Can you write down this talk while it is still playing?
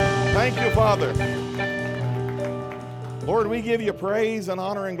Thank you, Father. Lord, we give you praise and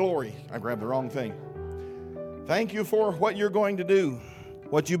honor and glory. I grabbed the wrong thing. Thank you for what you're going to do,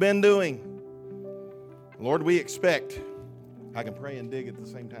 what you've been doing. Lord, we expect. I can pray and dig at the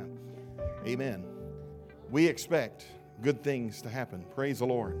same time. Amen. We expect good things to happen. Praise the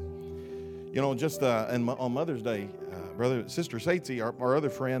Lord. You know, just on Mother's Day, Sister Satsi, our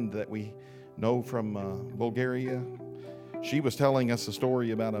other friend that we know from Bulgaria, she was telling us a story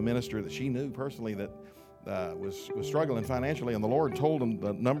about a minister that she knew personally that was struggling financially, and the Lord told him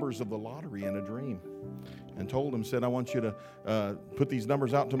the numbers of the lottery in a dream, and told him, said, I want you to put these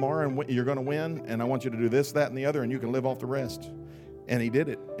numbers out tomorrow, and you're going to win, and I want you to do this, that, and the other, and you can live off the rest. And he did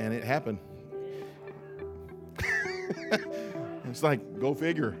it, and it happened. It's like, go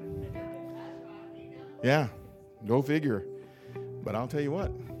figure. Yeah, go figure. But I'll tell you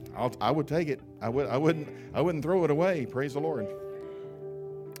what, I would take it. I wouldn't throw it away. Praise the Lord.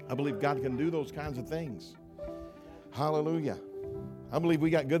 I believe God can do those kinds of things. Hallelujah. I believe we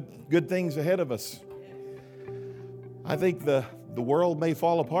got good things ahead of us. I think the world may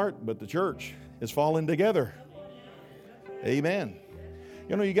fall apart, but the church is falling together. Amen.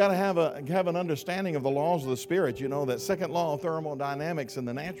 You know, you got to have an understanding of the laws of the Spirit. You know, that second law of thermodynamics in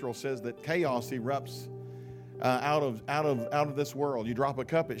the natural says that chaos erupts out of this world. You drop a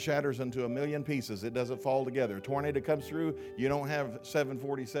cup, it shatters into a million pieces. It doesn't fall together. A tornado comes through, you don't have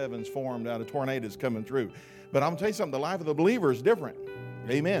 747s formed out of tornadoes coming through. But I'm going to tell you something, the life of the believer is different.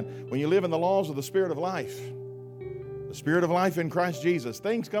 Amen. When you live in the laws of the Spirit of life, the Spirit of life in Christ Jesus,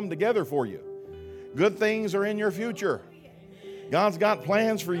 things come together for you. Good things are in your future. God's got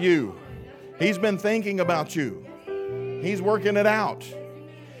plans for you. He's been thinking about you. He's working it out.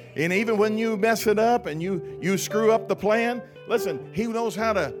 And even when you mess it up and you screw up the plan, listen, He knows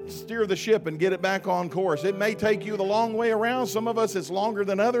how to steer the ship and get it back on course. It may take you the long way around. Some of us, it's longer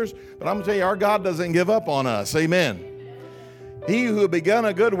than others. But I'm going to tell you, our God doesn't give up on us. Amen. He who begun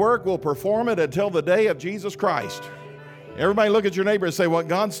a good work will perform it until the day of Jesus Christ. Everybody look at your neighbor and say, what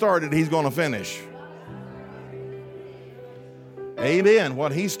God started, He's going to finish. Amen.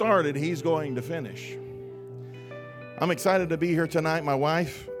 What He started, He's going to finish. I'm excited to be here tonight. My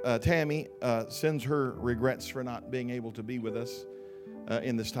wife, Tammy, sends her regrets for not being able to be with us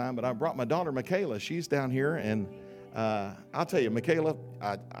in this time. But I brought my daughter, Michaela. She's down here. And I'll tell you, Michaela,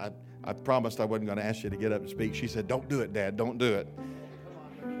 I promised I wasn't going to ask you to get up and speak. She said, don't do it, Dad. Don't do it.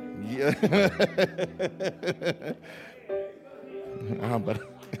 Yeah. But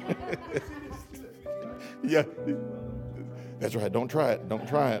yeah. That's right. Don't try it. Don't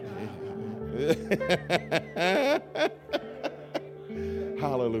try it.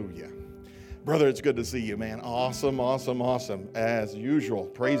 Hallelujah. Brother, it's good to see you, man. Awesome, awesome, awesome. As usual.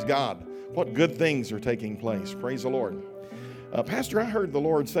 Praise God. What good things are taking place. Praise the Lord. Pastor, I heard the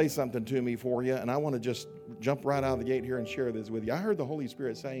Lord say something to me for you, and I want to just jump right out of the gate here and share this with you. I heard the Holy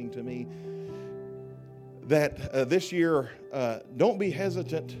Spirit saying to me that this year, don't be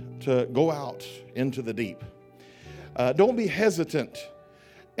hesitant to go out into the deep. Don't be hesitant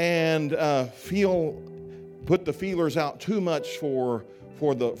and put the feelers out too much for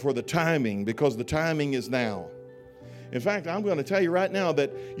the timing, because the timing is now. In fact, I'm going to tell you right now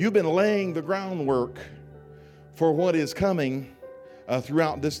that you've been laying the groundwork for what is coming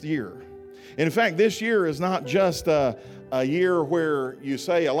throughout this year. And in fact, this year is not just a year where you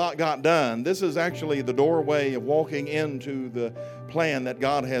say a lot got done. This is actually the doorway of walking into the plan that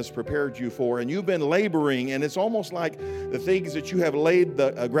God has prepared you for. And you've been laboring, and it's almost like the things that you have laid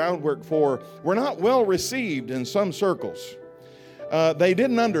the groundwork for were not well received in some circles. They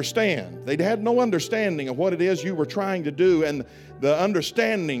didn't understand. They had no understanding of what it is you were trying to do, and the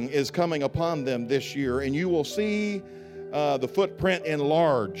understanding is coming upon them this year, and you will see the footprint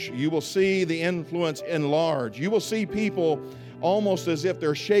enlarge. You will see the influence enlarge. You will see people almost as if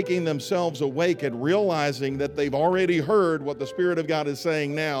they're shaking themselves awake and realizing that they've already heard what the Spirit of God is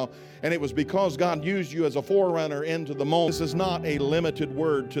saying now, and it was because God used you as a forerunner into the moment. This is not a limited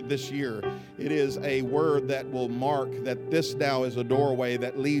word to this year. It is a word that will mark that this now is a doorway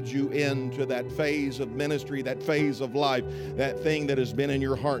that leads you into that phase of ministry, that phase of life, that thing that has been in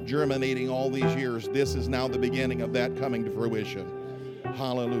your heart germinating all these years. This is now the beginning of that coming to fruition.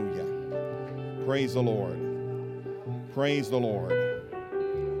 Hallelujah. Praise the Lord. Praise the Lord.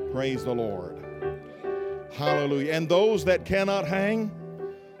 Praise the Lord. Hallelujah. And those that cannot hang,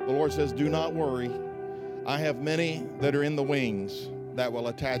 the Lord says, do not worry. I have many that are in the wings that will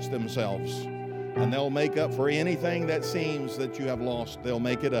attach themselves, and they'll make up for anything that seems that you have lost. They'll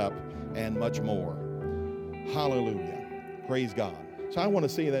make it up and much more. Hallelujah. Praise God. So I want to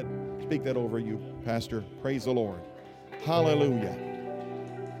speak that over you, Pastor. Praise the Lord. Hallelujah.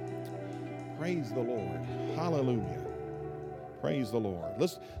 Praise the Lord. Hallelujah. Praise the Lord.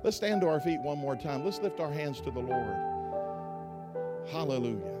 Let's stand to our feet one more time. Let's lift our hands to the Lord.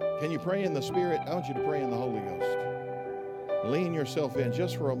 Hallelujah. Can you pray in the Spirit? I want you to pray in the Holy Ghost. Lean yourself in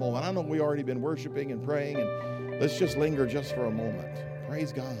just for a moment. I know we've already been worshiping and praying, and let's just linger just for a moment.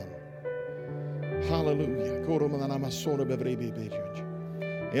 Praise God. Hallelujah.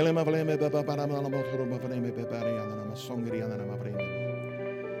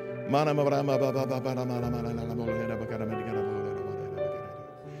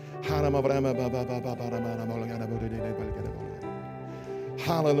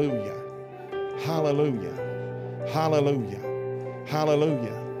 Hallelujah. Hallelujah. Hallelujah.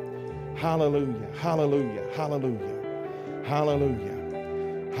 Hallelujah. Hallelujah. Hallelujah. Hallelujah.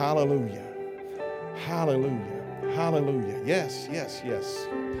 Hallelujah. Hallelujah. Hallelujah. Hallelujah. Yes, yes, yes.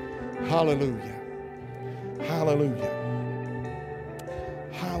 Hallelujah. Hallelujah.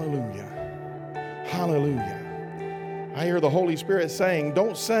 Hallelujah. Hallelujah. I hear the Holy Spirit saying,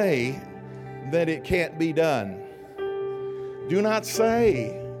 don't say that it can't be done. Do not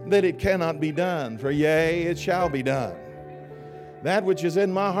say that it cannot be done, for yea, it shall be done. That which is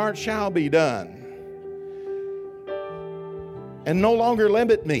in my heart shall be done. And no longer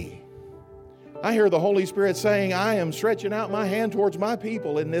limit me. I hear the Holy Spirit saying, I am stretching out my hand towards my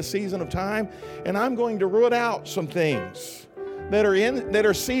people in this season of time, and I'm going to root out some things that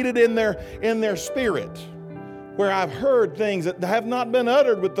are seated in their spirit, where I've heard things that have not been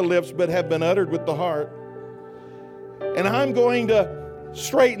uttered with the lips, but have been uttered with the heart. And I'm going to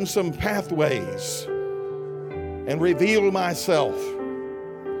straighten some pathways and reveal myself.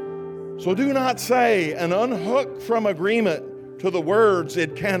 So do not say and unhook from agreement to the words,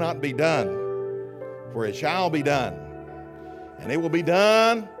 it cannot be done, for it shall be done. And it will be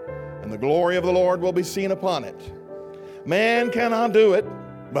done, and the glory of the Lord will be seen upon it. Man cannot do it,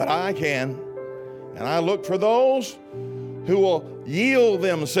 but I can. And I look for those who will yield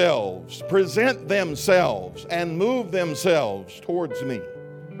themselves, present themselves, and move themselves towards me.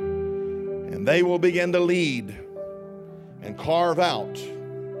 And they will begin to lead and carve out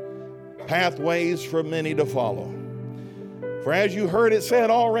pathways for many to follow. For as you heard it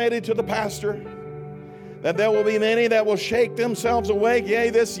said already to the pastor, that there will be many that will shake themselves awake. Yea,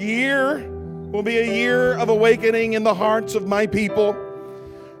 this year will be a year of awakening in the hearts of my people,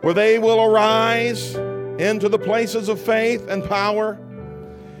 where they will arise into the places of faith and power,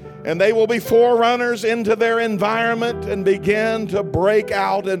 and they will be forerunners into their environment and begin to break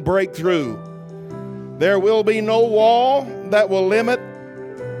out and break through. There will be no wall that will limit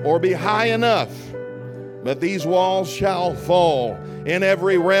or be high enough, but these walls shall fall in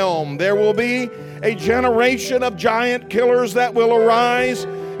every realm. There will be a generation of giant killers that will arise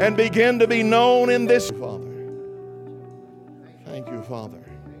and begin to be known in this. Father, thank you, Father.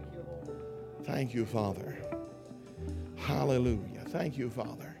 Thank you, Father. Hallelujah. Thank you,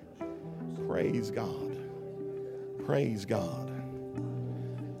 Father. Praise God. Praise God.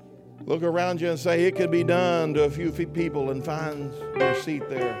 Look around you and say, it could be done to a few people, and find your seat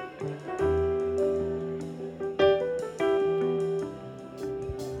there.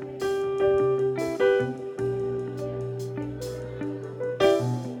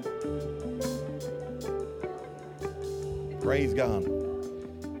 Praise God.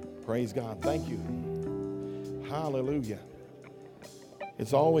 Praise God. Thank you. Hallelujah.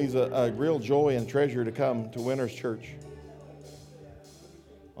 It's always a real joy and treasure to come to Winners Church.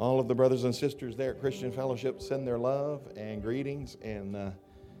 All of the brothers and sisters there at Christian Fellowship send their love and greetings, and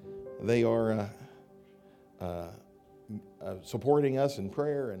they are supporting us in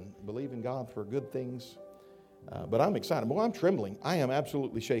prayer and believing God for good things. But I'm excited. Well, I'm trembling. I am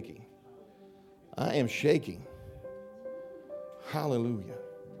absolutely shaking. I am shaking. Hallelujah.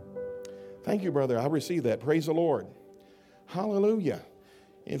 Thank you, brother. I receive that. Praise the Lord. Hallelujah.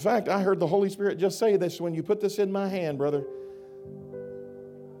 In fact, I heard the Holy Spirit just say this when you put this in my hand, brother,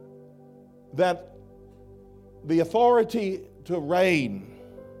 that the authority to reign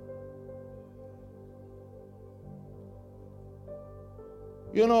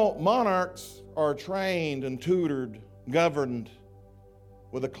monarchs are trained and tutored, governed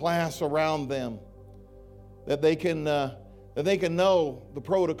with a class around them that they can know the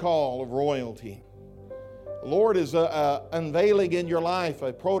protocol of royalty. The Lord is unveiling in your life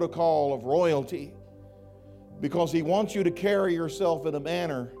a protocol of royalty, because He wants you to carry yourself in a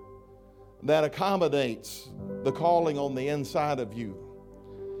manner that accommodates the calling on the inside of you.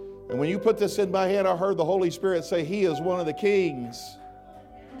 And when you put this in my head, I heard the Holy Spirit say, He is one of the kings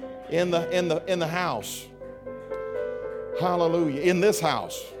in the house. Hallelujah. In this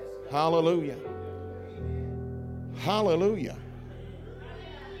house. Hallelujah. Hallelujah.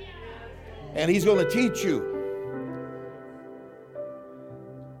 And He's going to teach you.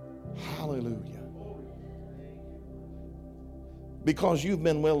 Hallelujah. Because you've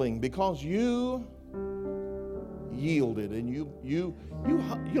been willing, because you yielded, and you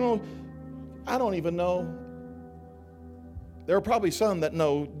know, I don't even know. There are probably some that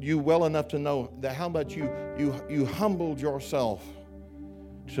know you well enough to know that how much you humbled yourself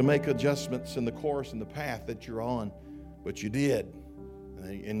to make adjustments in the course and the path that you're on, but you did,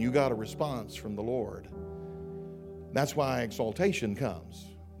 and you got a response from the Lord. That's why exaltation comes.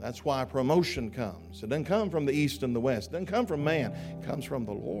 That's why promotion comes. It doesn't come from the east and the west. It doesn't come from man. It comes from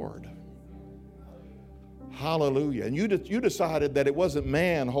the Lord. Hallelujah. And you decided that it wasn't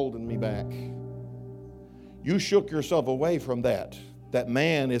man holding me back. You shook yourself away from that. That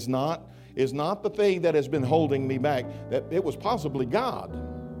man is not the thing that has been holding me back. That it was possibly God.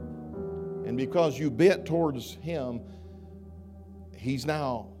 And because you bent towards Him, He's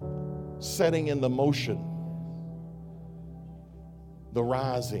now setting in the motion the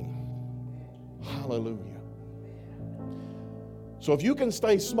rising. Hallelujah. So if you can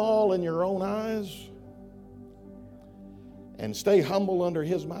stay small in your own eyes and stay humble under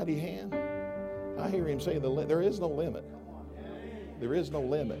His mighty hand, I hear Him say there is no limit. There is no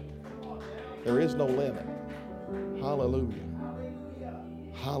limit. There is no limit. Hallelujah.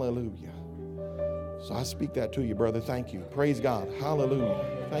 Hallelujah. So I speak that to you, brother. Thank you. Praise God. Hallelujah.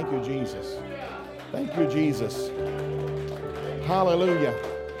 Thank you, Jesus. Thank you, Jesus. Hallelujah.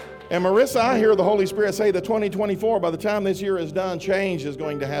 And Marissa, I hear the Holy Spirit say that 2024, by the time this year is done, change is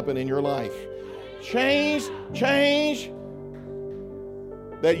going to happen in your life. Change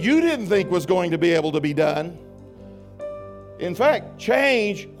that you didn't think was going to be able to be done. In fact,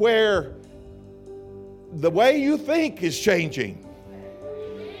 change where the way you think is changing.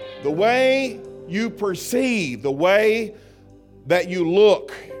 The way you perceive, the way that you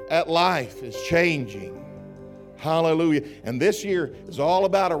look at life is changing. Hallelujah. And this year is all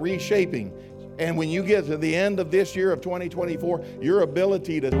about a reshaping. And when you get to the end of this year of 2024, your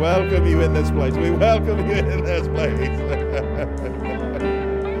ability to welcome you in this place. We welcome you in this place.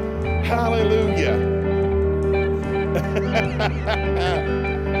 Hallelujah.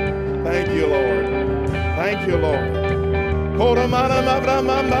 Thank you, Lord. Thank you, Lord.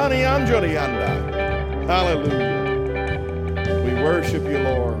 Hallelujah. We worship you,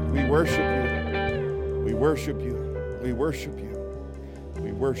 Lord. We worship you. We worship you. We worship you.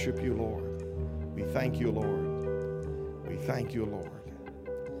 We worship you, Lord. We thank you, Lord. We thank you, Lord.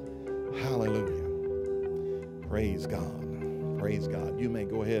 Hallelujah. Praise God. Praise God. You may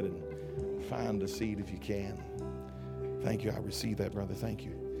go ahead and find a seat if you can. Thank you. I receive that, brother. Thank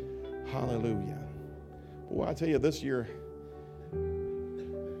you. Hallelujah. Boy, I tell you, this year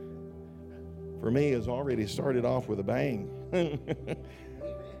for me has already started off with a bang.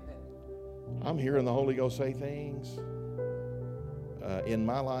 I'm hearing the Holy Ghost say things in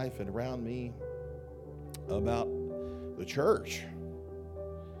my life and around me about the church.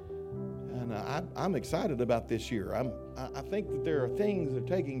 And I'm excited about this year. I think that there are things that are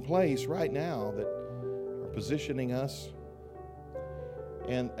taking place right now that are positioning us.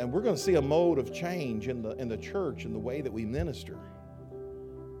 And we're going to see a mode of change in the church and the way that we minister.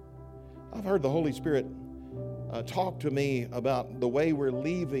 I've heard the Holy Spirit talk to me about the way we're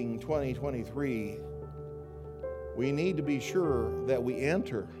leaving 2023. We need to be sure that we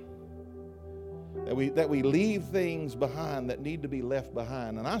enter, that we leave things behind that need to be left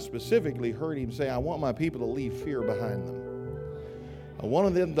behind. And I specifically heard Him say, I want my people to leave fear behind them. I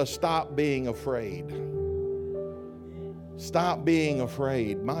wanted them to stop being afraid. Stop being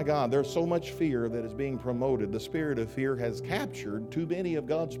afraid. My God, there's so much fear that is being promoted. The spirit of fear has captured too many of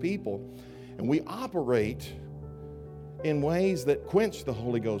God's people. And we operate in ways that quench the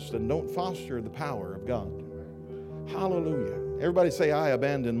Holy Ghost and don't foster the power of God. Hallelujah. Everybody say, I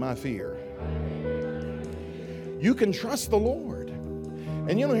abandon my fear. You can trust the Lord.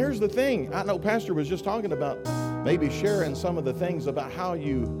 And you know, here's the thing. I know Pastor was just talking about maybe sharing some of the things about how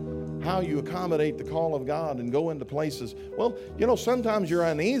you accommodate the call of God and go into places. Well, you know, sometimes you're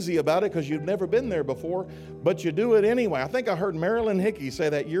uneasy about it because you've never been there before, but you do it anyway. I think I heard Marilyn Hickey say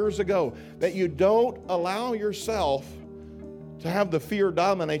that years ago, that you don't allow yourself to have the fear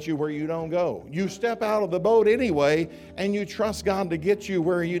dominate you where you don't go. You step out of the boat anyway, and you trust God to get you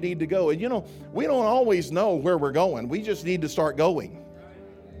where you need to go. And you know, we don't always know where we're going. We just need to start going.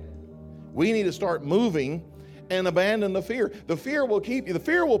 We need to start moving and abandon the fear. The fear will keep you. The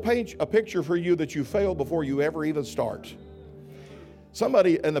fear will paint a picture for you that you fail before you ever even start.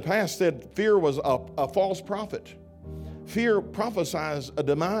 Somebody in the past said fear was a false prophet. Fear prophesies a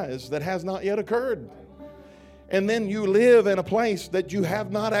demise that has not yet occurred. And then you live in a place that you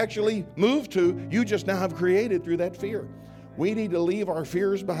have not actually moved to. You just now have created through that fear. We need to leave our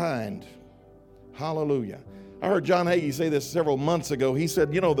fears behind. Hallelujah. I heard John Hagee say this several months ago. He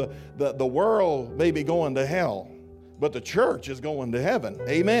said, the world may be going to hell, but the church is going to heaven.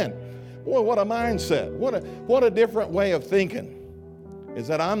 Amen. Boy, what a mindset. What a different way of thinking. Is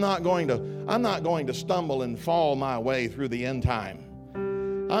that I'm not going to stumble and fall my way through the end time.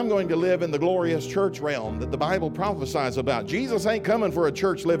 I'm going to live in the glorious church realm that the Bible prophesies about. Jesus ain't coming for a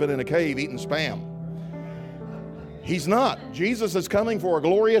church living in a cave eating Spam. He's not. Jesus is coming for a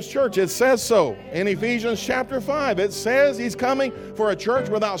glorious church. It says so in Ephesians chapter 5. It says He's coming for a church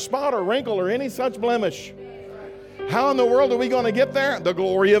without spot or wrinkle or any such blemish. How in the world are we going to get there? The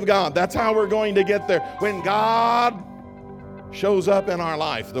glory of God. That's how we're going to get there. When God shows up in our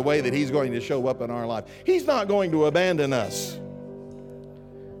life the way that He's going to show up in our life. He's not going to abandon us.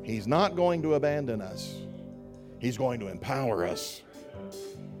 He's not going to abandon us. He's going to empower us.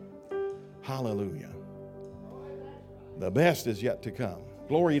 Hallelujah. The best is yet to come.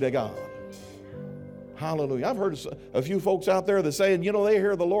 Glory to God. Hallelujah. I've heard a few folks out there that say, they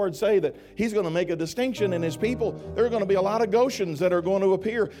hear the Lord say that He's going to make a distinction in His people. There are going to be a lot of Goshens that are going to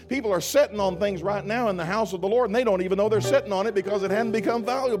appear. People are sitting on things right now in the house of the Lord, and they don't even know they're sitting on it because it hadn't become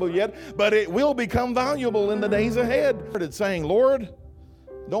valuable yet, but it will become valuable in the days ahead. It's saying, Lord,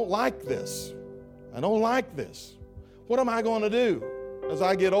 I don't like this. I don't like this. What am I going to do as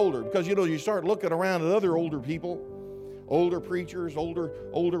I get older? Because, you start looking around at other older people, older preachers,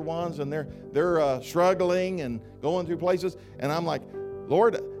 older ones, and they're struggling and going through places. And I'm like,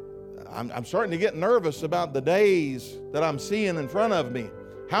 Lord, I'm starting to get nervous about the days that I'm seeing in front of me.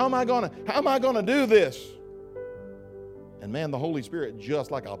 How am I going to do this? And man, the Holy Spirit,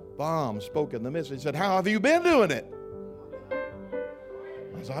 just like a bomb, spoke in the midst. He said, how have you been doing it?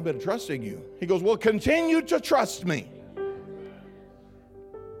 I said, I've been trusting you. He goes, well, continue to trust me.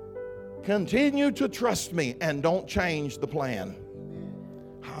 Continue to trust me and don't change the plan.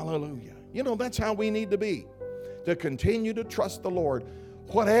 Hallelujah. That's how we need to be. To continue to trust the Lord.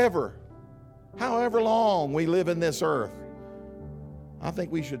 However long we live in this earth. I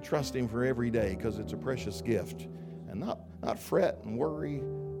think we should trust Him for every day because it's a precious gift. And not fret and worry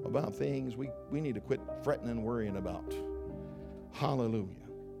about things we need to quit fretting and worrying about. Hallelujah.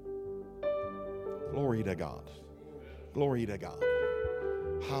 Glory to God. Glory to God.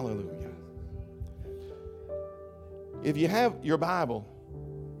 Hallelujah. If you have your Bible,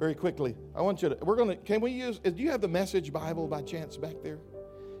 very quickly, I want you to, do you have the Message Bible by chance back there?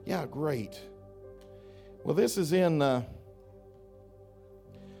 Yeah, great. Well, this is in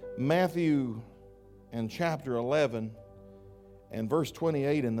Matthew and chapter 11 and verse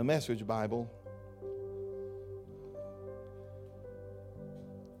 28 in the Message Bible.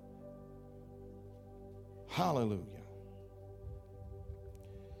 Hallelujah.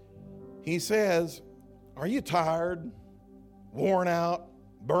 He says, are you tired, worn out,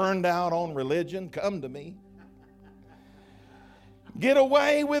 burned out on religion? Come to me. Get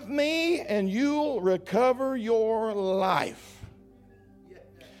away with me and you'll recover your life.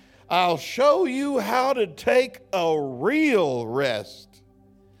 I'll show you how to take a real rest.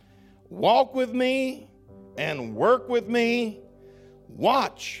 Walk with me and work with me.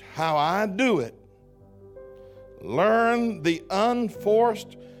 Watch how I do it. Learn the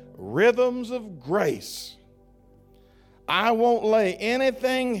unforced rhythms of grace. I won't lay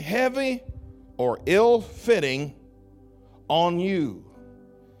anything heavy or ill-fitting on you.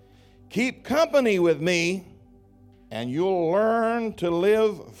 Keep company with me, and you'll learn to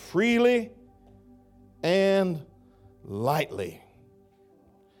live freely and lightly.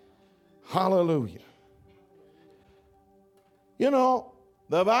 Hallelujah. The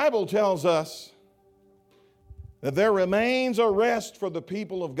Bible tells us that there remains a rest for the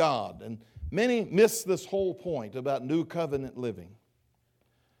people of God. And many miss this whole point about new covenant living.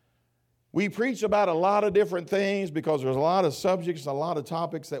 We preach about a lot of different things because there's a lot of subjects, a lot of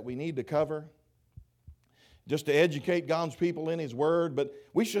topics that we need to cover just to educate God's people in His Word. But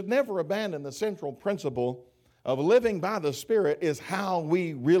we should never abandon the central principle of living by the Spirit is how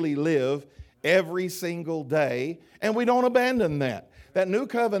we really live every single day. And we don't abandon that. That new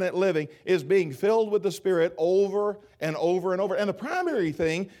covenant living is being filled with the Spirit over and over and over. And the primary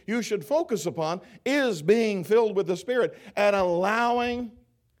thing you should focus upon is being filled with the Spirit and allowing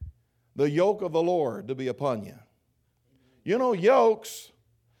the yoke of the Lord to be upon you.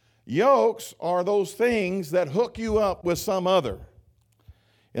 Yokes are those things that hook you up with some other.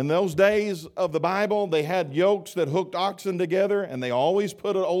 In those days of the Bible, they had yokes that hooked oxen together, and they always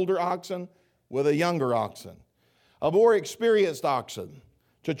put an older oxen with a younger oxen. A more experienced oxen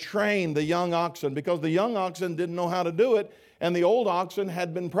to train the young oxen, because the young oxen didn't know how to do it, and the old oxen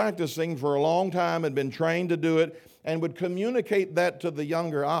had been practicing for a long time, had been trained to do it, and would communicate that to the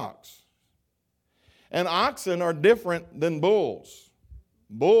younger ox. And oxen are different than bulls.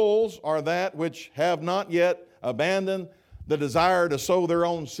 Bulls are that which have not yet abandoned the desire to sow their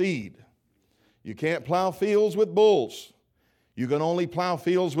own seed. You can't plow fields with bulls. You can only plow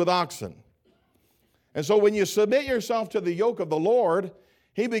fields with oxen. And so when you submit yourself to the yoke of the Lord,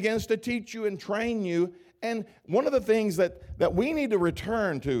 He begins to teach you and train you. And one of the things that we need to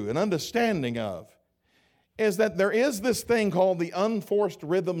return to an understanding of is that there is this thing called the unforced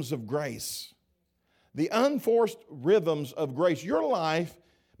rhythms of grace. The unforced rhythms of grace. Your life,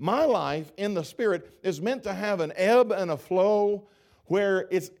 my life in the Spirit is meant to have an ebb and a flow where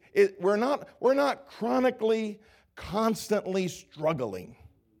we're not chronically, constantly struggling.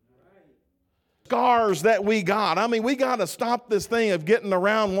 Scars that we got. I mean, we got to stop this thing of getting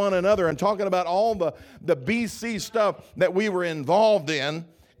around one another and talking about all the BC stuff that we were involved in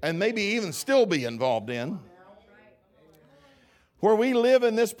and maybe even still be involved in. Where we live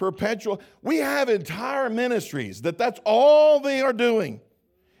in this perpetual, we have entire ministries that's all they are doing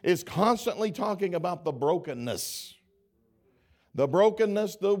is constantly talking about the brokenness. The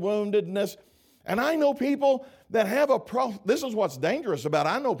brokenness, the woundedness. And I know people that have this is what's dangerous about it.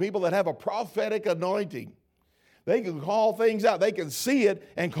 I know people that have a prophetic anointing. They can call things out. They can see it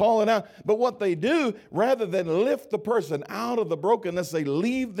and call it out. But what they do, rather than lift the person out of the brokenness, they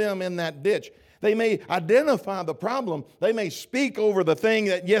leave them in that ditch. They may identify the problem. They may speak over the thing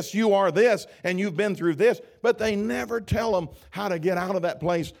that, yes, you are this and you've been through this, but they never tell them how to get out of that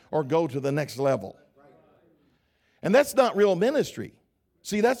place or go to the next level. And that's not real ministry.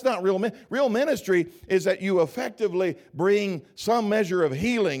 See, that's not real ministry. Real ministry is that you effectively bring some measure of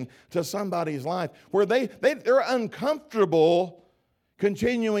healing to somebody's life where they're uncomfortable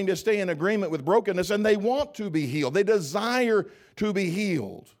continuing to stay in agreement with brokenness, and they want to be healed. They desire to be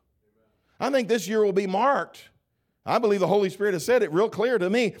healed. I think this year will be marked. I believe the Holy Spirit has said it real clear to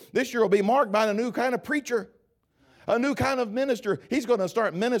me. This year will be marked by a new kind of preacher, a new kind of minister. He's going to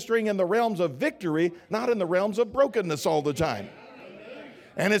start ministering in the realms of victory, not in the realms of brokenness all the time.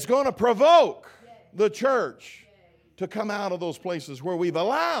 And it's going to provoke the church to come out of those places where we've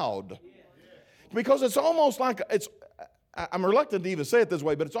allowed. Because it's almost like, I'm reluctant to even say it this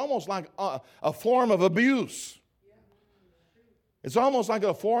way, but it's almost like a form of abuse. It's almost like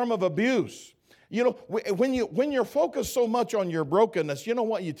a form of abuse. You know, when you're focused so much on your brokenness, you know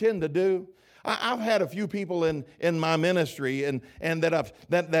what you tend to do? I've had a few people in my ministry and that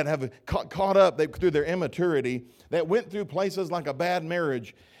have caught up through their immaturity that went through places like a bad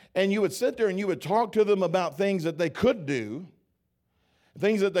marriage. And you would sit there and you would talk to them about things that they could do,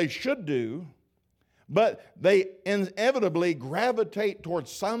 things that they should do, but they inevitably gravitate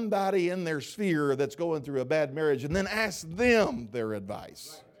towards somebody in their sphere that's going through a bad marriage and then ask them their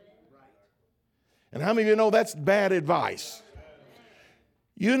advice. And how many of you know that's bad advice?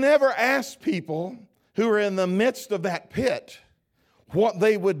 You never ask people who are in the midst of that pit what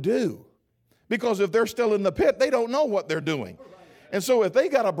they would do. Because if they're still in the pit, they don't know what they're doing. And so if they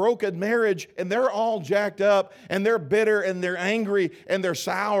got a broken marriage and they're all jacked up and they're bitter and they're angry and they're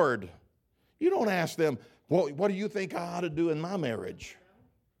soured, you don't ask them, well, what do you think I ought to do in my marriage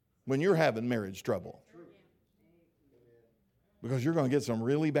when you're having marriage trouble? Because you're going to get some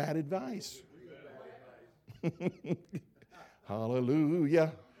really bad advice.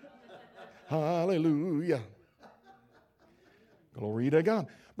 Hallelujah. Hallelujah. Glory to God.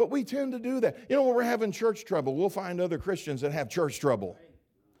 But we tend to do that. You know, when we're having church trouble, we'll find other Christians that have church trouble.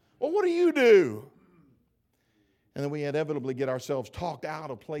 Well, what do you do? And then we inevitably get ourselves talked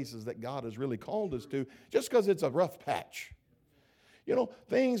out of places that God has really called us to just because it's a rough patch. You know,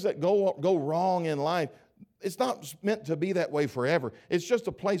 things that go wrong in life, it's not meant to be that way forever. It's just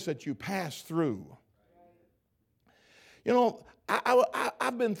a place that you pass through. You know,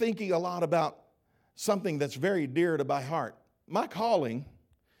 I've been thinking a lot about something that's very dear to my heart. My calling,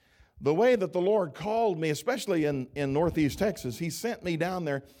 the way that the Lord called me, especially in Northeast Texas, He sent me down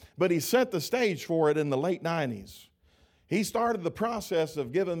there, but He set the stage for it in the late 90s. He started the process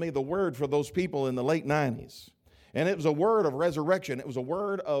of giving me the word for those people in the late 90s. And it was a word of resurrection. It was a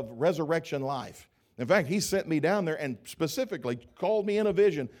word of resurrection life. In fact, He sent me down there and specifically called me in a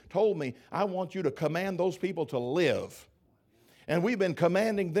vision, told me, I want you to command those people to live. And we've been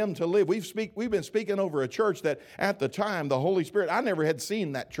commanding them to live. We've been speaking over a church that at the time, the Holy Spirit, I never had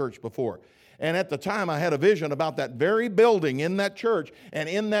seen that church before. And at the time, I had a vision about that very building in that church. And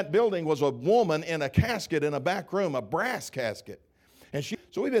in that building was a woman in a casket in a back room, a brass casket.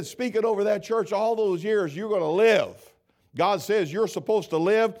 So we've been speaking over that church all those years. You're going to live. God says you're supposed to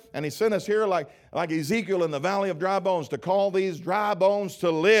live, and He sent us here like Ezekiel in the valley of dry bones to call these dry bones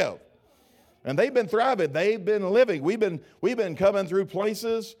to live. And they've been thriving. They've been living. We've been coming through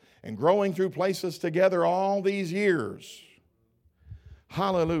places and growing through places together all these years.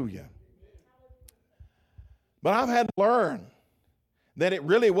 Hallelujah. But I've had to learn that it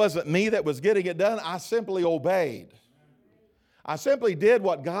really wasn't me that was getting it done. I simply obeyed. I simply did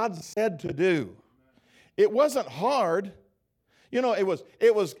what God said to do. It wasn't hard. You know, it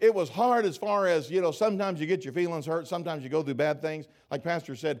was hard as far as, you know, sometimes you get your feelings hurt. Sometimes you go through bad things. Like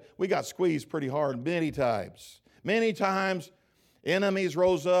Pastor said, we got squeezed pretty hard many times. Many times enemies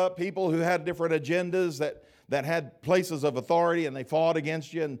rose up, people who had different agendas that had places of authority, and they fought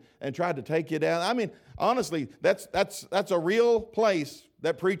against you and tried to take you down. I mean, honestly, that's a real place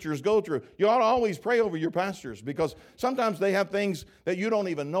that preachers go through. You ought to always pray over your pastors, because sometimes they have things that you don't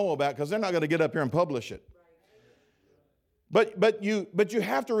even know about, because they're not going to get up here and publish it. But you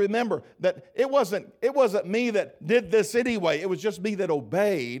have to remember that it wasn't me that did this anyway. It was just me that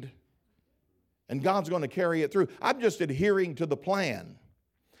obeyed, and God's going to carry it through. I'm just adhering to the plan.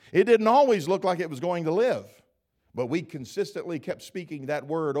 It didn't always look like it was going to live, but we consistently kept speaking that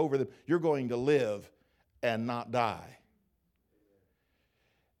word over them. You're going to live and not die.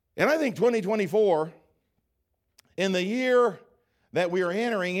 And I think 2024, in the year that we are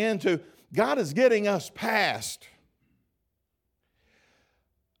entering into, God is getting us past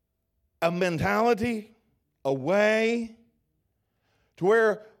a mentality, a way to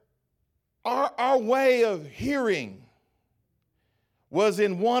where our way of hearing was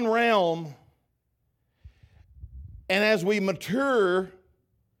in one realm, and as we mature,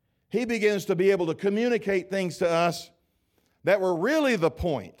 He begins to be able to communicate things to us that were really the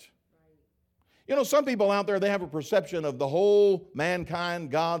point. You know, some people out there, they have a perception of the whole mankind,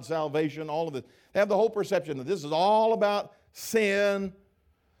 God, salvation, all of it. They have the whole perception that this is all about sin,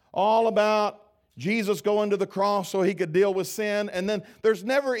 all about Jesus going to the cross so He could deal with sin. And then there's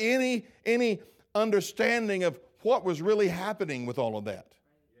never any understanding of what was really happening with all of that.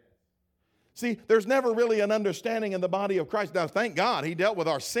 See, there's never really an understanding in the body of Christ. Now, thank God He dealt with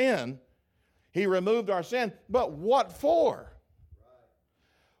our sin. He removed our sin. But what for?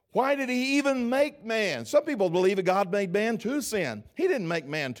 Why did He even make man? Some people believe that God made man to sin. He didn't make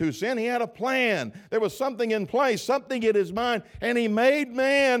man to sin. He had a plan. There was something in place, something in His mind, and He made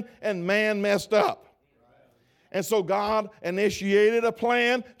man, and man messed up. And so God initiated a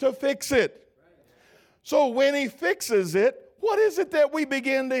plan to fix it. So when He fixes it, what is it that we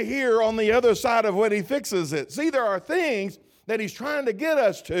begin to hear on the other side of when He fixes it? See, there are things that He's trying to get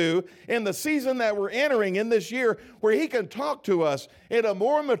us to in the season that we're entering in this year, where He can talk to us in a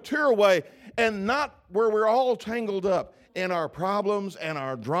more mature way, and not where we're all tangled up in our problems and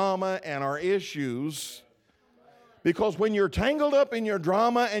our drama and our issues. Because when you're tangled up in your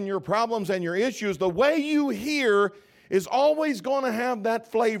drama and your problems and your issues, the way you hear is always going to have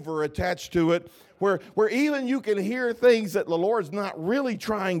that flavor attached to it, where even you can hear things that the Lord's not really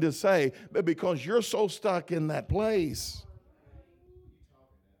trying to say, but because you're so stuck in that place.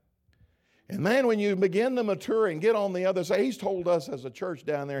 And man, when you begin to mature and get on the other side, He's told us as a church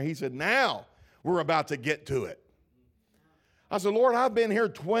down there, He said, now we're about to get to it. I said, Lord, I've been here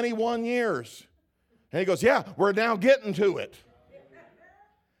 21 years. And He goes, yeah, we're now getting to it.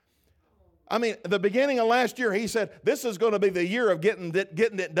 I mean, at the beginning of last year, He said, this is going to be the year of getting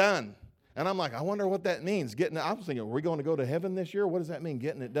it done. And I'm like, I wonder what that means. I was thinking, are we going to go to heaven this year? What does that mean,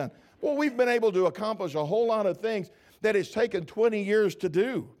 getting it done? Well, we've been able to accomplish a whole lot of things that it's taken 20 years to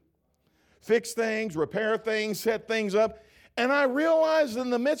do. Fix things, repair things, set things up. And I realized in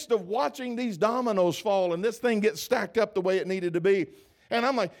the midst of watching these dominoes fall and this thing get stacked up the way it needed to be, and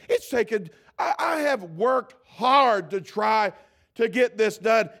I'm like, I have worked hard to try to get this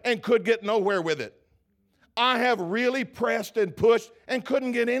done and could get nowhere with it. I have really pressed and pushed and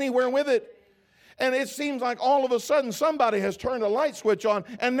couldn't get anywhere with it. And it seems like all of a sudden somebody has turned a light switch on,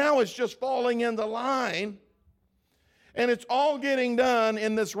 and now it's just falling into line. And it's all getting done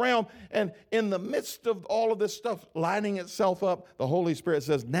in this realm. And in the midst of all of this stuff lining itself up, the Holy Spirit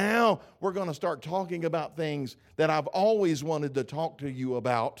says, now we're going to start talking about things that I've always wanted to talk to you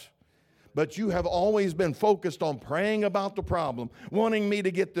about. But you have always been focused on praying about the problem, wanting me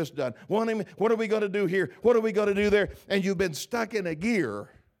to get this done, what are we going to do here? What are we going to do there? And you've been stuck in a gear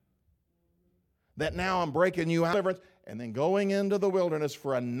that now I'm breaking you out. And then going into the wilderness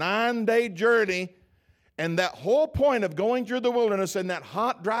for a 9-day journey. And that whole point of going through the wilderness in that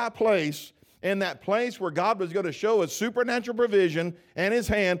hot, dry place, in that place where God was going to show His supernatural provision and His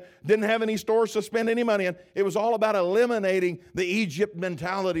hand, didn't have any stores to spend any money in. It was all about eliminating the Egypt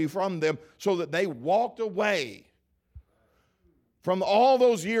mentality from them so that they walked away from all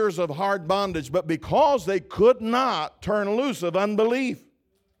those years of hard bondage, but because they could not turn loose of unbelief,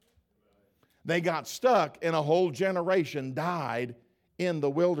 they got stuck, and a whole generation died in the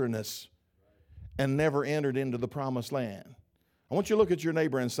wilderness and never entered into the promised land. I want you to look at your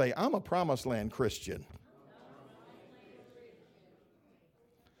neighbor and say, I'm a promised land Christian.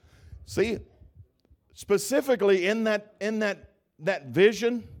 See, specifically in that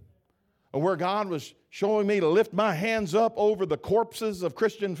vision of where God was showing me to lift my hands up over the corpses of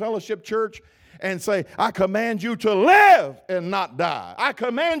Christian Fellowship Church and say, I command you to live and not die. I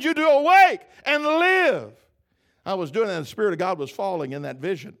command you to awake and live. I was doing that, and the Spirit of God was falling in that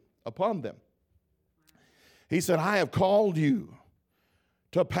vision upon them. He said, I have called you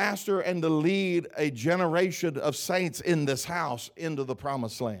to pastor and to lead a generation of saints in this house into the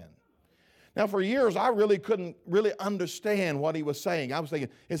promised land. Now, for years, I really couldn't really understand what he was saying. I was thinking,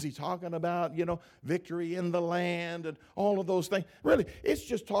 is he talking about, victory in the land and all of those things? Really, it's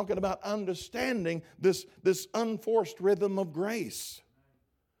just talking about understanding this unforced rhythm of grace,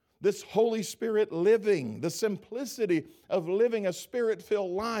 this Holy Spirit living, the simplicity of living a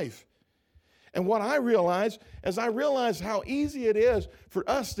Spirit-filled life. And what I realized is how easy it is for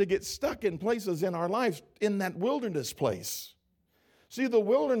us to get stuck in places in our lives in that wilderness place. See, the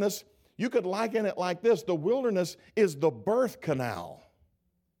wilderness, you could liken it like this. The wilderness is the birth canal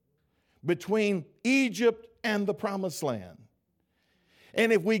between Egypt and the promised land.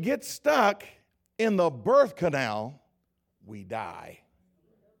 And if we get stuck in the birth canal, we die.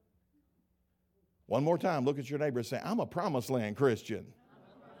 One more time, look at your neighbor and say, I'm a promised land Christian.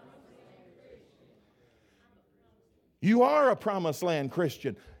 You are a promised land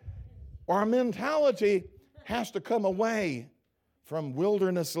Christian. Our mentality has to come away from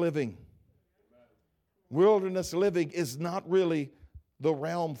wilderness living. Wilderness living is not really the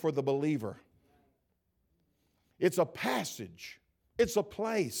realm for the believer. It's a passage. It's a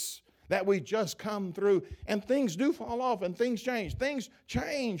place that we just come through, and things do fall off and things change. Things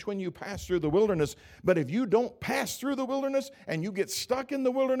change when you pass through the wilderness, but if you don't pass through the wilderness and you get stuck in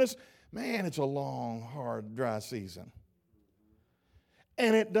the wilderness, man, it's a long, hard, dry season.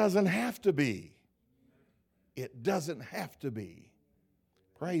 And it doesn't have to be. It doesn't have to be.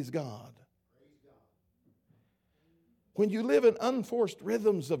 Praise God. When you live in unforced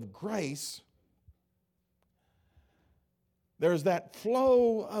rhythms of grace, there's that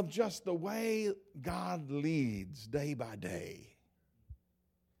flow of just the way God leads day by day.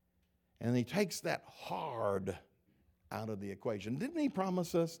 And he takes that hard out of the equation. Didn't he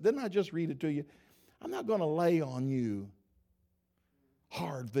promise us? Didn't I just read it to you? I'm not going to lay on you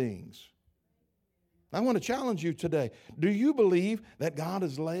hard things. I want to challenge you today. Do you believe that God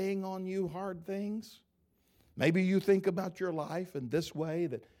is laying on you hard things? Maybe you think about your life in this way,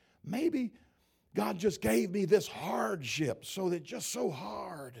 that maybe God just gave me this hardship, so that just so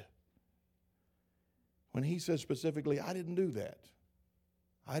hard. When he says specifically, I didn't do that.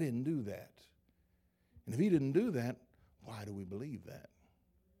 I didn't do that. And if he didn't do that, why do we believe that?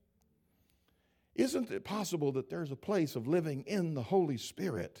 Isn't it possible that there's a place of living in the Holy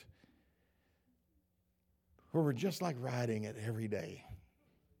Spirit where we're just like riding it every day?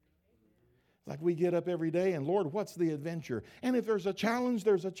 Like we get up every day and, Lord, what's the adventure? And if there's a challenge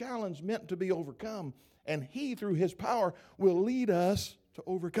meant to be overcome. And he, through his power, will lead us to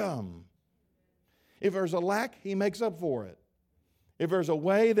overcome. If there's a lack, he makes up for it. If there's a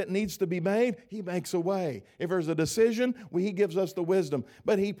way that needs to be made, he makes a way. If there's a decision, he gives us the wisdom.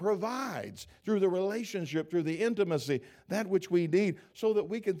 But he provides through the relationship, through the intimacy, that which we need, so that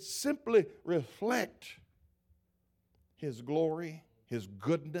we can simply reflect his glory, his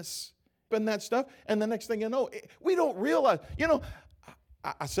goodness, and that stuff. And the next thing you know, we don't realize.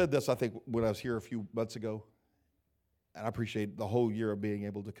 I said this, I think, when I was here a few months ago. And I appreciate the whole year of being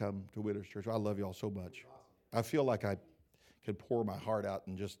able to come to Witters Church. I love y'all so much. I feel like I could pour my heart out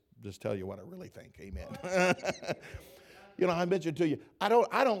and just tell you what I really think. Amen. I mentioned to you,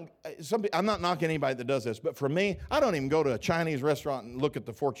 I'm not knocking anybody that does this, but for me, I don't even go to a Chinese restaurant and look at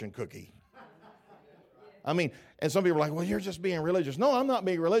the fortune cookie. I mean, and some people are like, well, you're just being religious. No, I'm not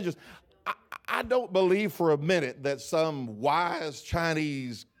being religious. I don't believe for a minute that some wise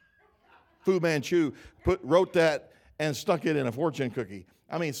Chinese Fu Manchu wrote that and stuck it in a fortune cookie.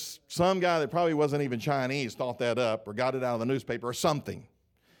 I mean, some guy that probably wasn't even Chinese thought that up or got it out of the newspaper or something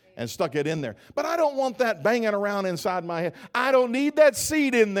and stuck it in there. But I don't want that banging around inside my head. I don't need that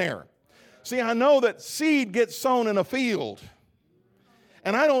seed in there. See, I know that seed gets sown in a field.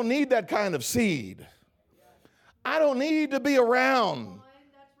 And I don't need that kind of seed. I don't need to be around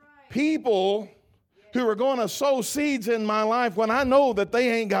people who are going to sow seeds in my life when I know that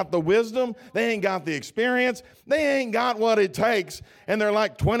they ain't got the wisdom, they ain't got the experience, they ain't got what it takes, and they're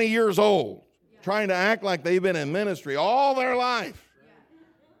like 20 years old, trying to act like they've been in ministry all their life.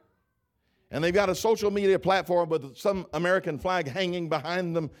 And they've got a social media platform with some American flag hanging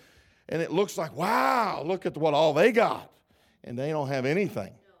behind them, and it looks like, wow, look at what all they got. And they don't have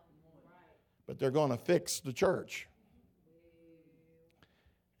anything. But they're going to fix the church.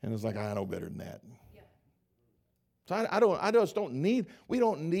 And it's like, I know better than that. So we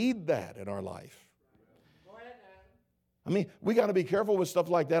don't need that in our life. I mean, we got to be careful with stuff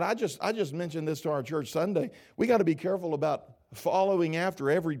like that. I just mentioned this to our church Sunday. We got to be careful about following after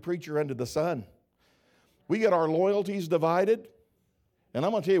every preacher under the sun. We get our loyalties divided, and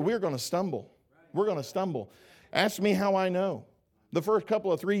I'm going to tell you, we're going to stumble. We're going to stumble. Ask me how I know. The first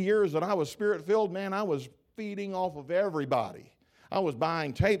couple of 3 years that I was Spirit-filled, man, I was feeding off of everybody. I was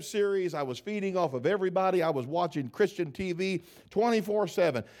buying tape series. I was feeding off of everybody. I was watching Christian TV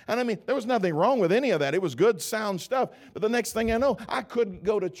 24/7. And I mean, there was nothing wrong with any of that. It was good, sound stuff. But the next thing I know, I couldn't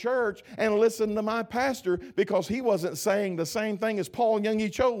go to church and listen to my pastor because he wasn't saying the same thing as Paul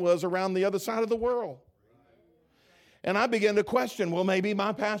Youngie Cho was around the other side of the world. And I began to question, well, maybe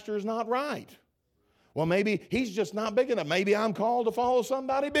my pastor is not right. Well, maybe he's just not big enough. Maybe I'm called to follow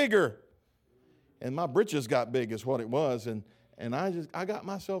somebody bigger. And my britches got big is what it was. And I got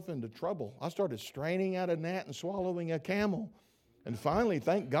myself into trouble. I started straining at a gnat and swallowing a camel. And finally,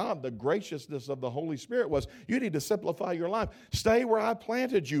 thank God, the graciousness of the Holy Spirit was, you need to simplify your life. Stay where I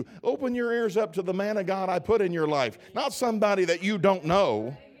planted you. Open your ears up to the man of God I put in your life. Not somebody that you don't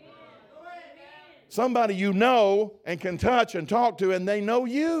know. Somebody you know and can touch and talk to, and they know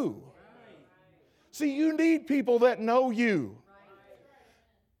you. See, you need people that know you.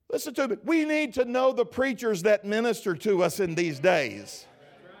 Listen to me. We need to know the preachers that minister to us in these days.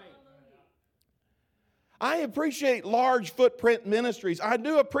 I appreciate large footprint ministries. I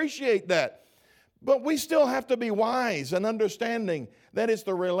do appreciate that. But we still have to be wise and understanding that it's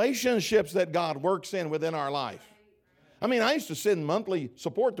the relationships that God works in within our life. I mean, I used to send monthly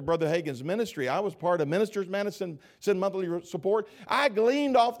support to Brother Hagin's ministry. I was part of Ministers Madison, send monthly support. I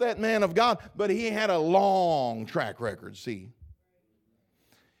gleaned off that man of God, but he had a long track record, see.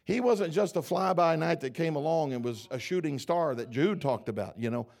 He wasn't just a fly-by-night that came along and was a shooting star that Jude talked about. You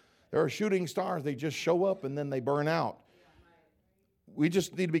know, there are shooting stars, they just show up and then they burn out. We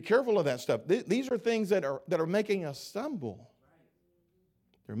just need to be careful of that stuff. These are things that are making us stumble.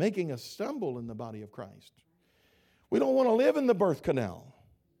 They're making us stumble in the body of Christ. We don't want to live in the birth canal.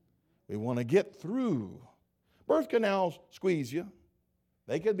 We want to get through. Birth canals squeeze you.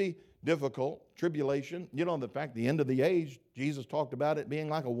 They could be difficult, tribulation. You know, the fact, the end of the age, Jesus talked about it being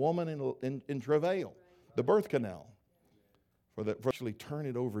like a woman in travail, the birth canal. For actually turn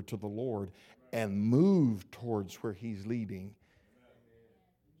it over to the Lord and move towards where He's leading.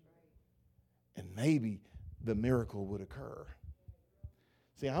 And maybe the miracle would occur.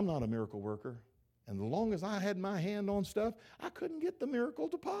 See, I'm not a miracle worker. And as long as I had my hand on stuff, I couldn't get the miracle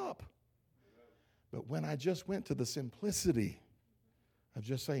to pop. But when I just went to the simplicity of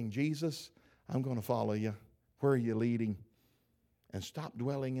just saying, Jesus, I'm going to follow you. Where are you leading? And stop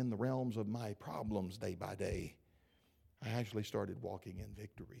dwelling in the realms of my problems day by day, I actually started walking in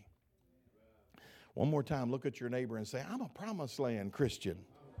victory. One more time, look at your neighbor and say, I'm a promised land Christian.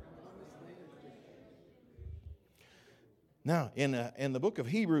 Now, in the book of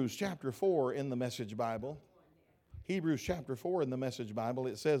Hebrews chapter 4 in the Message Bible, Hebrews chapter 4 in the Message Bible,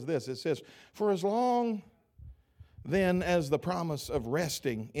 it says this. It says, for as long then as the promise of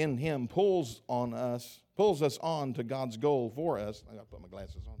resting in Him pulls us on to God's goal for us. I got to put my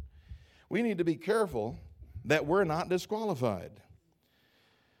glasses on. We need to be careful that we're not disqualified.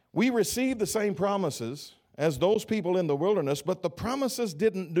 We received the same promises as those people in the wilderness, but the promises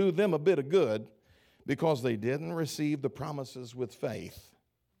didn't do them a bit of good because they didn't receive the promises with faith.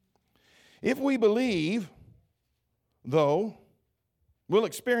 If we believe, though, we'll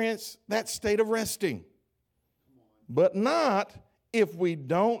experience that state of resting. But not if we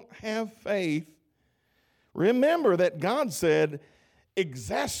don't have faith. Remember that God said,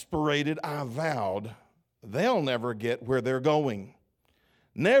 exasperated I vowed, they'll never get where they're going.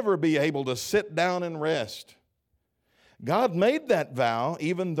 Never be able to sit down and rest. God made that vow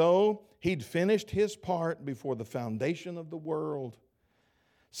even though He'd finished His part before the foundation of the world.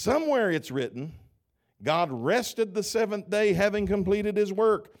 Somewhere it's written, God rested the seventh day having completed His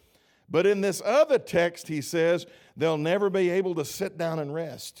work. But in this other text, He says, they'll never be able to sit down and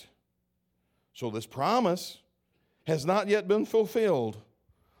rest. So this promise has not yet been fulfilled.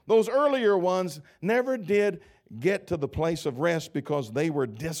 Those earlier ones never did get to the place of rest because they were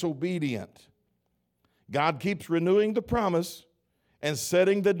disobedient. God keeps renewing the promise and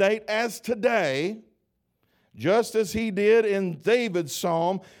setting the date as today, just as he did in David's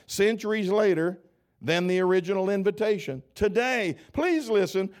psalm centuries later than the original invitation. Today, please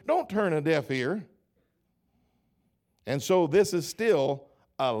listen, don't turn a deaf ear. And so this is still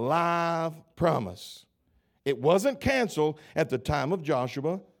a live promise. It wasn't canceled at the time of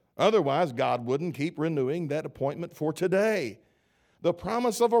Joshua. Otherwise, God wouldn't keep renewing that appointment for today. The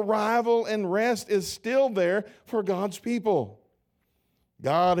promise of arrival and rest is still there for God's people.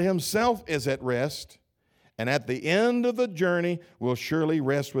 God himself is at rest, and at the end of the journey, we'll surely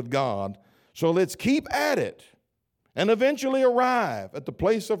rest with God. So let's keep at it and eventually arrive at the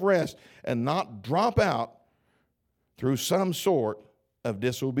place of rest and not drop out through some sort of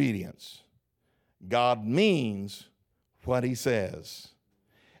disobedience. God means what he says,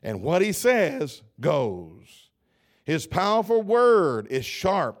 and what he says goes. His powerful word is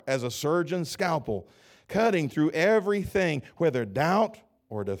sharp as a surgeon's scalpel, cutting through everything, whether doubt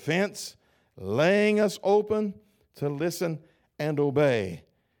or defense, laying us open to listen and obey.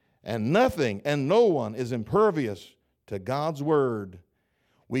 And nothing and no one is impervious to God's word.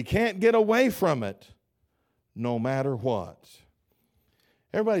 We can't get away from it no matter what.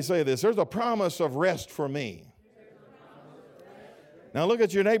 Everybody say this: there's a promise of rest for me. Now look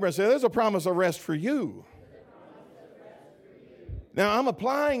at your neighbor and say, there's a promise of rest for you. Now I'm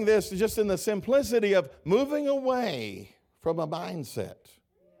applying this just in the simplicity of moving away from a mindset.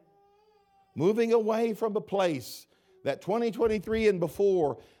 Moving away from a place that 2023 and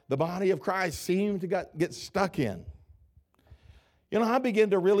before the body of Christ seemed to get stuck in. You know, I began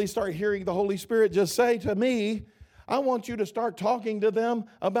to really start hearing the Holy Spirit just say to me, I want you to start talking to them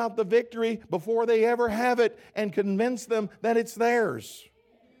about the victory before they ever have it and convince them that it's theirs.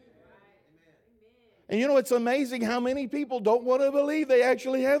 And you know, it's amazing how many people don't want to believe they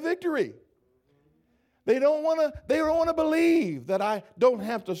actually have victory. They don't want to believe that I don't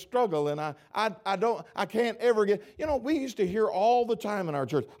have to struggle and I can't ever get. You know, we used to hear all the time in our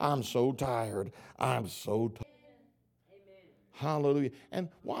church, I'm so tired. I'm so tired. Hallelujah. And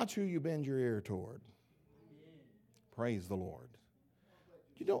watch who you bend your ear toward. Praise the Lord.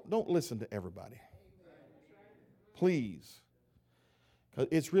 You don't listen to everybody. Please. 'Cause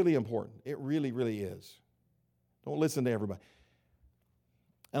it's really important. It really, really is. Don't listen to everybody.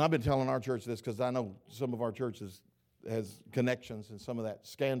 And I've been telling our church this because I know some of our churches has connections and some of that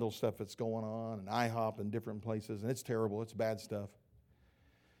scandal stuff that's going on and IHOP and different places, and it's terrible. It's bad stuff.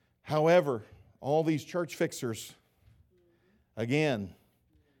 However, all these church fixers, again,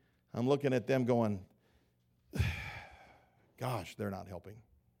 I'm looking at them going, gosh, they're not helping.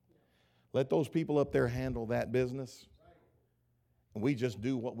 Let those people up there handle that business. And we just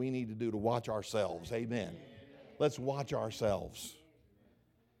do what we need to do to watch ourselves. Amen. Let's watch ourselves.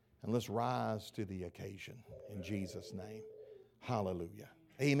 And let's rise to the occasion in Jesus' name. Hallelujah.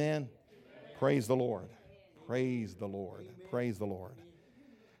 Amen. Praise the Lord. Praise the Lord. Praise the Lord.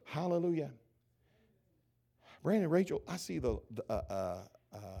 Hallelujah. Brandon, Rachel, I see I'm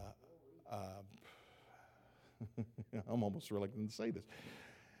almost reluctant to say this.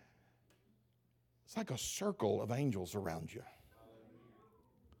 It's like a circle of angels around you.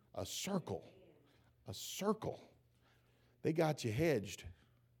 A circle. A circle. They got you hedged.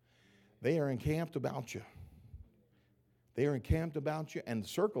 They are encamped about you. They are encamped about you, and the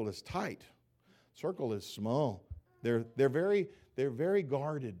circle is tight. Circle is small. They're very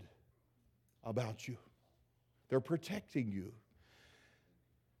guarded about you. They're protecting you.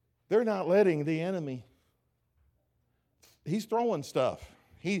 They're not letting the enemy. He's throwing stuff.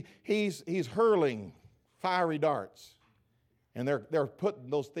 He's hurling fiery darts, and they're putting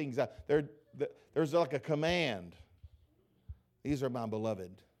those things out. There's like a command. These are my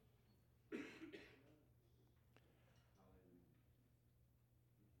beloved.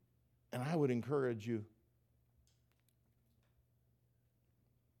 And I would encourage you,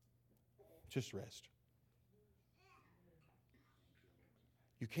 just rest.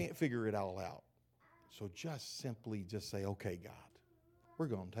 You can't figure it all out. So just simply say, okay, God, we're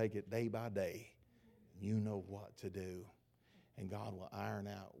going to take it day by day. You know what to do. And God will iron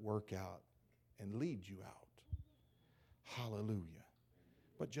out, work out, and lead you out. Hallelujah.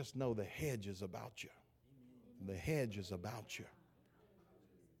 But just know the hedge is about you. The hedge is about you.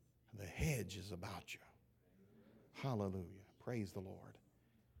 The hedge is about you. Hallelujah. Praise the Lord.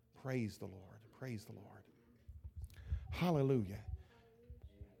 Praise the Lord. Praise the Lord. Hallelujah.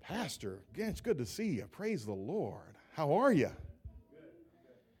 Pastor, again, it's good to see you. Praise the Lord. How are you?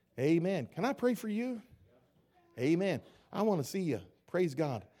 Amen. Can I pray for you? Amen. I want to see you. Praise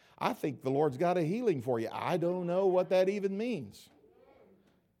God. I think the Lord's got a healing for you. I don't know what that even means.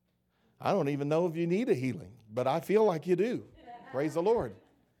 I don't even know if you need a healing, but I feel like you do. Praise the Lord.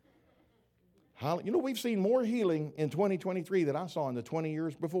 You know, we've seen more healing in 2023 than I saw in the 20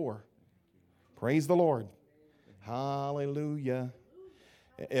 years before. Praise the Lord. Hallelujah.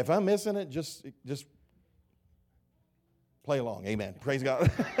 If I'm missing it, just play along. Amen. Praise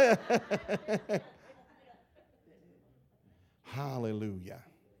God. Hallelujah.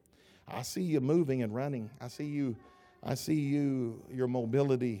 I see you moving and running. I see you, your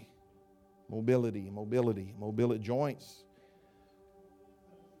mobility joints.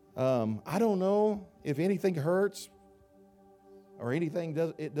 I don't know if anything hurts or anything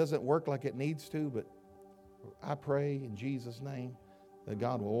doesn't work like it needs to, but I pray in Jesus' name that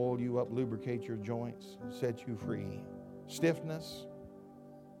God will oil you up, lubricate your joints, and set you free. Stiffness,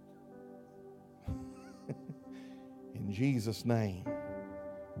 in Jesus' name.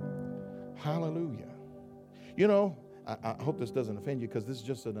 Hallelujah. You know, I hope this doesn't offend you because this is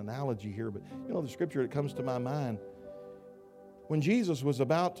just an analogy here, but you know the scripture that comes to my mind. When Jesus was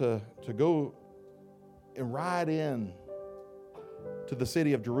about to go and ride in to the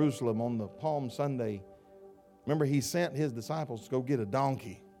city of Jerusalem on the Palm Sunday, remember he sent his disciples to go get a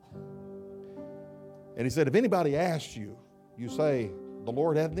donkey. And he said, if anybody asks you, you say, the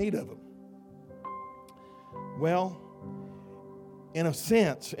Lord hath need of him. Well, in a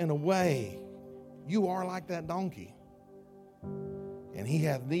sense, in a way, you are like that donkey. And he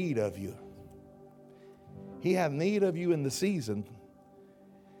hath need of you. He hath need of you in the season.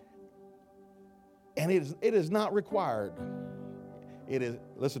 And it is not required.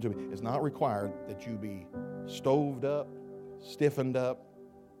 Listen to me, it's not required that you be stoved up, stiffened up,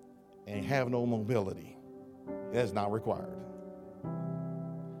 and have no mobility. That's not required.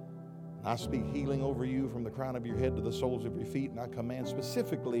 I speak healing over you from the crown of your head to the soles of your feet, and I command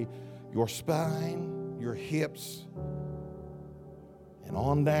specifically your spine, your hips, and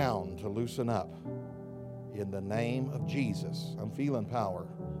on down to loosen up in the name of Jesus. I'm feeling power.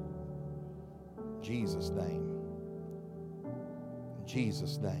 In Jesus' name. In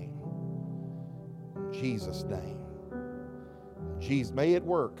Jesus' name. In Jesus' name. Jesus, may it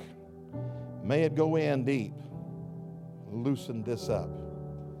work. May it go in deep. Loosen this up.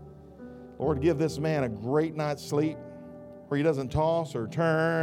 Lord, give this man a great night's sleep where he doesn't toss or turn